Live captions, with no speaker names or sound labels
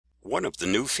One of the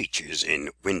new features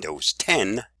in Windows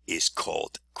 10 is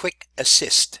called Quick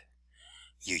Assist.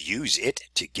 You use it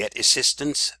to get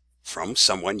assistance from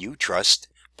someone you trust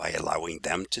by allowing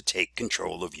them to take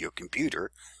control of your computer,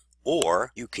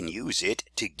 or you can use it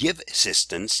to give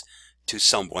assistance to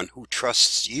someone who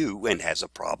trusts you and has a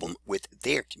problem with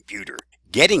their computer.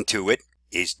 Getting to it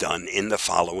is done in the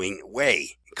following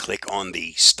way. Click on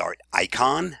the Start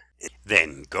icon,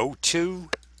 then go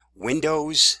to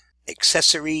Windows,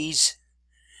 Accessories,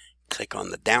 click on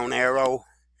the down arrow,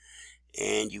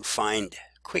 and you find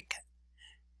Quick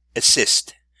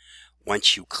Assist.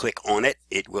 Once you click on it,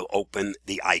 it will open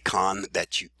the icon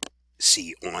that you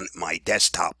see on my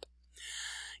desktop.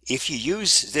 If you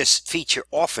use this feature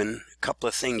often, a couple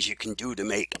of things you can do to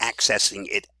make accessing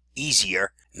it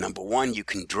easier. Number one, you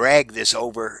can drag this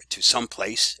over to some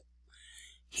place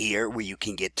here where you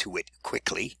can get to it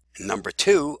quickly. Number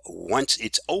two, once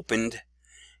it's opened,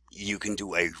 you can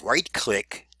do a right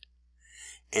click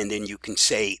and then you can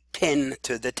say pin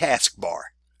to the taskbar.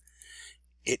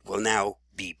 It will now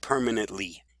be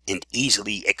permanently and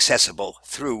easily accessible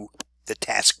through the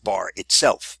taskbar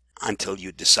itself. Until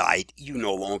you decide you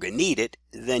no longer need it,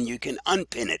 then you can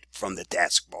unpin it from the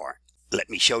taskbar. Let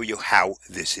me show you how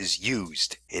this is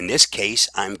used. In this case,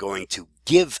 I'm going to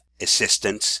give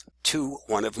assistance to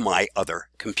one of my other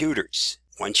computers.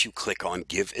 Once you click on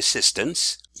Give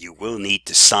Assistance, you will need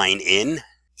to sign in,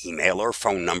 email or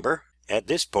phone number. At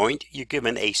this point, you're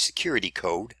given a security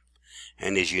code,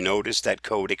 and as you notice, that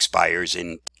code expires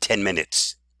in 10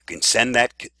 minutes. You can send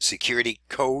that security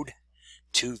code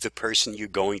to the person you're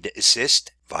going to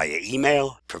assist via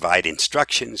email, provide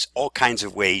instructions, all kinds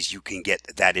of ways you can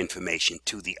get that information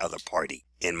to the other party.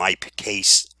 In my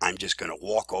case, I'm just going to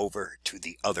walk over to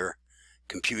the other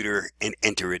computer and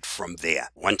enter it from there.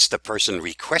 Once the person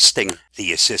requesting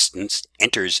the assistance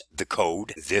enters the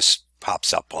code, this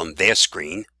pops up on their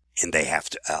screen and they have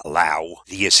to allow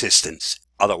the assistance.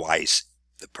 Otherwise,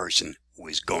 the person who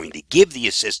is going to give the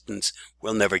assistance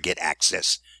will never get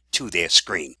access to their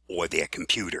screen or their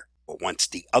computer. But once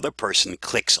the other person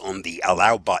clicks on the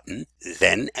allow button,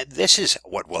 then this is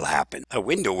what will happen. A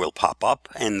window will pop up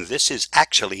and this is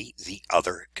actually the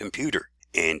other computer.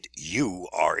 And you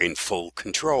are in full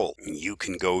control. You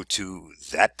can go to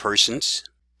that person's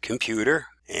computer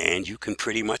and you can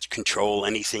pretty much control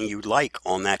anything you'd like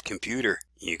on that computer.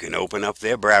 You can open up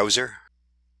their browser.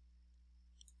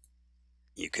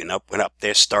 You can open up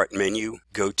their start menu,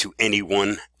 go to any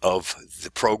one of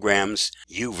the programs.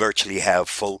 You virtually have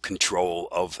full control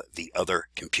of the other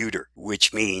computer,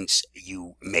 which means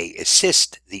you may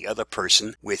assist the other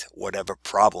person with whatever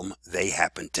problem they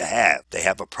happen to have. They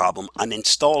have a problem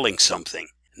uninstalling something.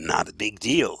 Not a big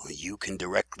deal. You can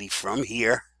directly from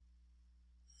here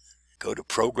go to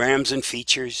Programs and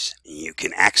Features. You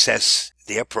can access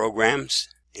their programs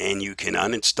and you can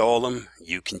uninstall them.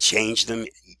 You can change them.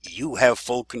 You have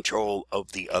full control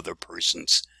of the other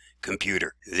person's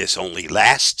computer. This only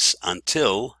lasts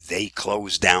until they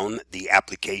close down the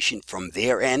application from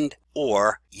their end,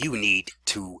 or you need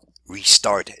to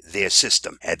restart their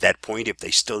system. At that point, if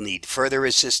they still need further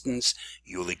assistance,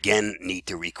 you'll again need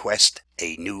to request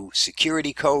a new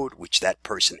security code, which that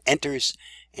person enters,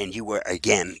 and you are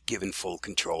again given full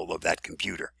control of that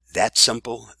computer. That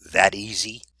simple, that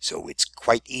easy. So it's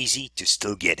quite easy to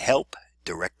still get help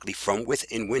directly from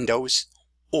within Windows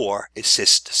or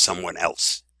assist someone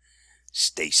else.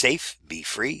 Stay safe, be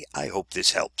free. I hope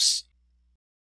this helps.